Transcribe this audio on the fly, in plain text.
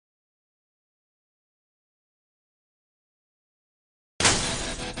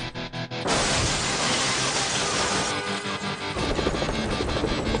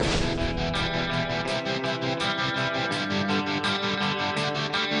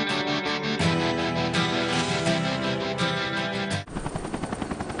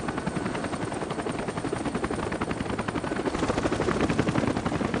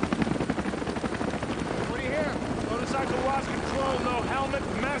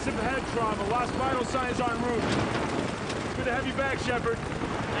Massive head trauma. Lost vital signs en route. Good to have you back, Shepard.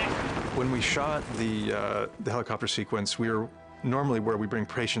 When we shot the helicopter sequence, we were normally where we bring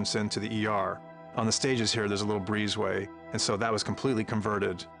patients into the ER. On the stages here, there's a little breezeway, and so that was completely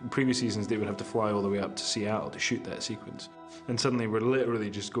converted. In previous seasons, they would have to fly all the way up to Seattle to shoot that sequence. And suddenly, we're literally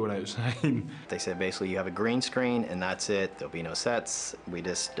just going outside. They said basically you have a green screen and that's it. There'll be no sets. We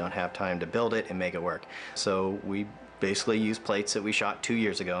just don't have time to build it and make it work. So we basically used plates that we shot 2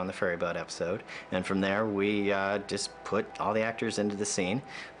 years ago on the ferry boat episode. And from there, we just put all the actors into the scene.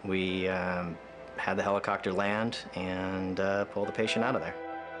 We had the helicopter land and pull the patient out of there.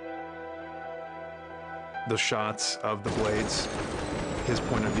 The shots of the blades, his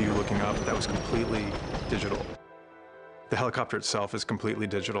point of view looking up, that was completely digital. The helicopter itself is completely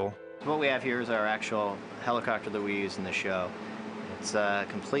digital. What we have here is our actual helicopter that we use in the show. It's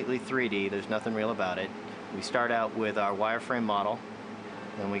completely 3D. There's nothing real about it. We start out with our wireframe model,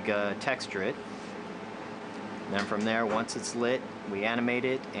 then we go texture it. Then from there, once it's lit, we animate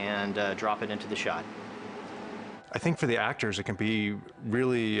it and drop it into the shot. I think for the actors, it can be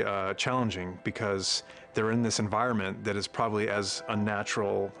really challenging because they're in this environment that is probably as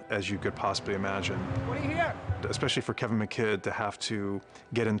unnatural as you could possibly imagine. What do you hear? Especially for Kevin McKidd to have to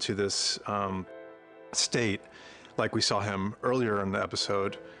get into this state like we saw him earlier in the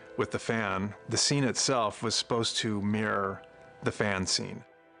episode with the fan. The scene itself was supposed to mirror the fan scene.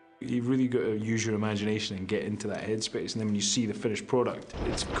 You've really got to use your imagination and get into that headspace, and then when you see the finished product,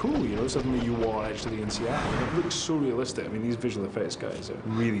 it's cool, you know, suddenly you are actually in Seattle. And it looks so realistic. I mean, these visual effects guys are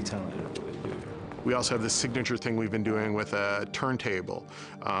really talented at what they do. We also have this signature thing we've been doing with a turntable,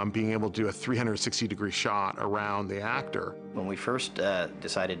 being able to do a 360-degree shot around the actor. When we first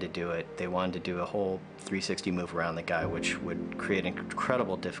decided to do it, they wanted to do a whole 360 move around the guy, which would create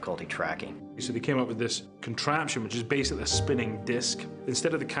incredible difficulty tracking. So they came up with this contraption, which is basically a spinning disc.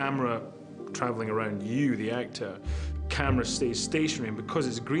 Instead of the camera traveling around you, the actor, camera stays stationary, and because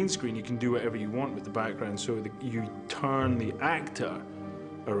it's green screen, you can do whatever you want with the background. So you turn the actor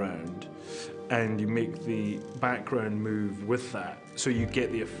around, and you make the background move with that. So you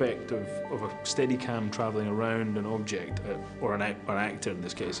get the effect of a steady cam traveling around an object, or an actor in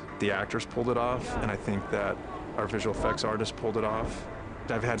this case. The actors pulled it off, and I think that our visual effects artists pulled it off.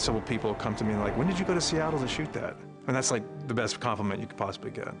 I've had several people come to me and like, when did you go to Seattle to shoot that? And that's like the best compliment you could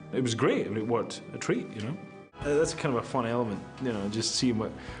possibly get. It was great. I mean, what a treat, you know? That's kind of a fun element, you know, just seeing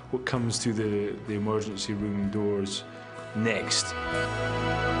what comes to the emergency room doors next.